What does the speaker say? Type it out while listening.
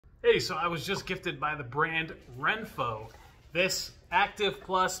Hey, so I was just gifted by the brand RENPHO this Active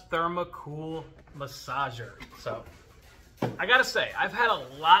Plus Thermocool massager. So I gotta say, I've had a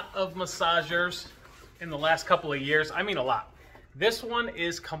lot of massagers in the last couple of years. I mean a lot. This one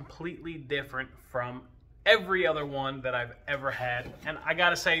is completely different from every other one that I've ever had. And I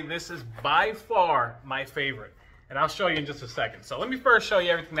gotta say, this is by far my favorite. And I'll show you in just a second. So let me first show you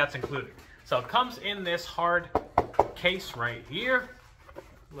everything that's included. So it comes in this hard case right here.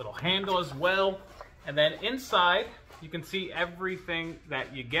 Little handle as well. And then inside, you can see everything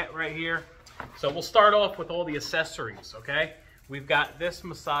that you get right here. So we'll start off with all the accessories, okay? We've got this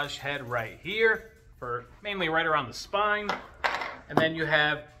massage head right here for mainly right around the spine. And then you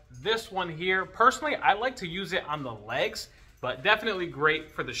have this one here. Personally, I like to use it on the legs, but definitely great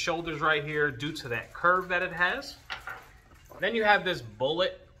for the shoulders right here due to that curve that it has. Then you have this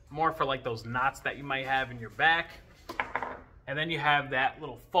bullet, more for like those knots that you might have in your back. And then you have that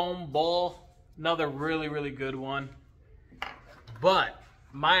little foam ball, another really, really good one. But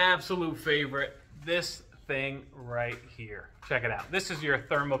my absolute favorite, this thing right here. Check it out. This is your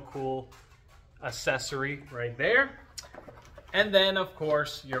Thermocool accessory right there. And then, of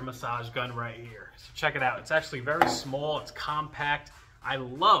course, your massage gun right here. So check it out. It's actually very small. It's compact. I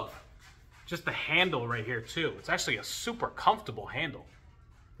love just the handle right here, too. It's actually a super comfortable handle.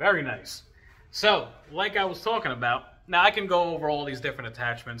 Very nice. So, like I was talking about, now I can go over all these different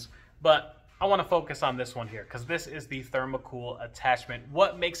attachments, but I want to focus on this one here because this is the Thermocool attachment.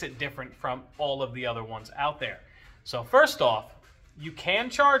 What makes it different from all of the other ones out there? So first off, you can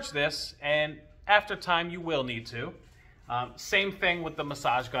charge this, and after time you will need to. Same thing with the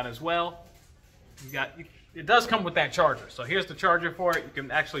massage gun as well. It does come with that charger. So here's the charger for it. You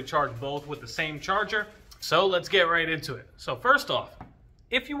can actually charge both with the same charger. So let's get right into it. So first off,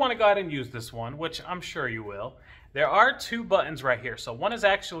 if you want to go ahead and use this one, which I'm sure you will, there are two buttons right here. So one is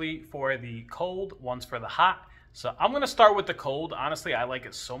actually for the cold, one's for the hot. So I'm going to start with the cold. Honestly, I like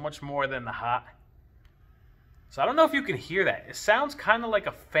it so much more than the hot. So I don't know if you can hear that. It sounds kind of like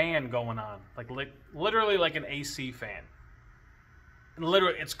a fan going on, like literally like an AC fan. And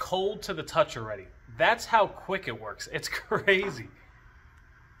literally, it's cold to the touch already. That's how quick it works. It's crazy.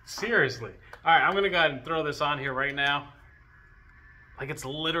 Seriously. All right, I'm going to go ahead and throw this on here right now. Like it's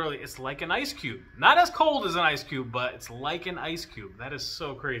like an ice cube. Not as cold as an ice cube, but it's like an ice cube. That is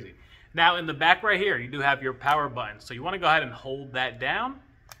so crazy. Now in the back right here, you do have your power button. So you want to go ahead and hold that down.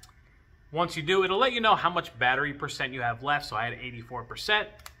 Once you do, it'll let you know how much battery percent you have left. So I had 84%.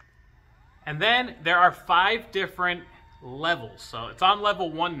 And then there are 5 different levels. So it's on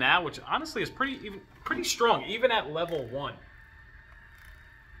level 1 now, which honestly is pretty strong, even at level 1.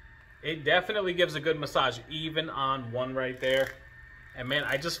 It definitely gives a good massage, even on 1 right there. And man,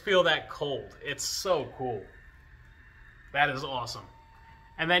 I just feel that cold. It's so cool. That is awesome.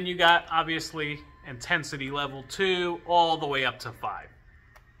 And then you got, obviously, intensity level 2 all the way up to 5.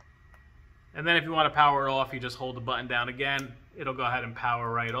 And then if you want to power it off, you just hold the button down again. It'll go ahead and power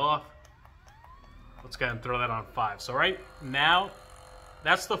right off. Let's go ahead and throw that on 5. So right now,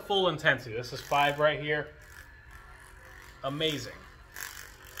 that's the full intensity. This is 5 right here. Amazing.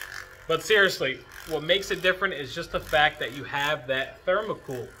 But seriously, what makes it different is just the fact that you have that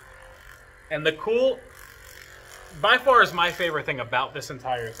Thermocool. And the cool, by far, is my favorite thing about this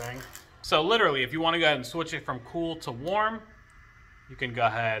entire thing. So literally, if you want to go ahead and switch it from cool to warm, you can go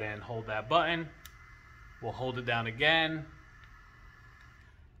ahead and hold that button. We'll hold it down again.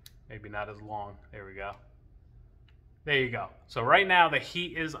 Maybe not as long. There we go. There you go. So right now the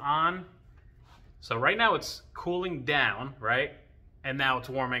heat is on. So right now it's cooling down, right? And now it's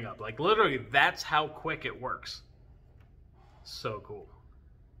warming up. Like literally, that's how quick it works. So cool.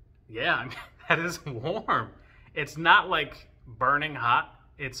 Yeah, I mean, that is warm. It's not like burning hot.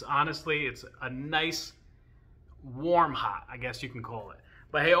 It's honestly, it's a nice warm hot, I guess you can call it.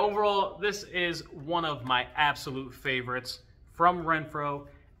 But hey, overall, this is one of my absolute favorites from RENPHO,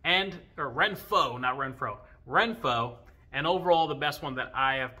 RENPHO, not RENPHO, RENPHO, and overall the best one that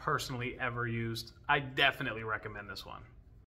I have personally ever used. I definitely recommend this one.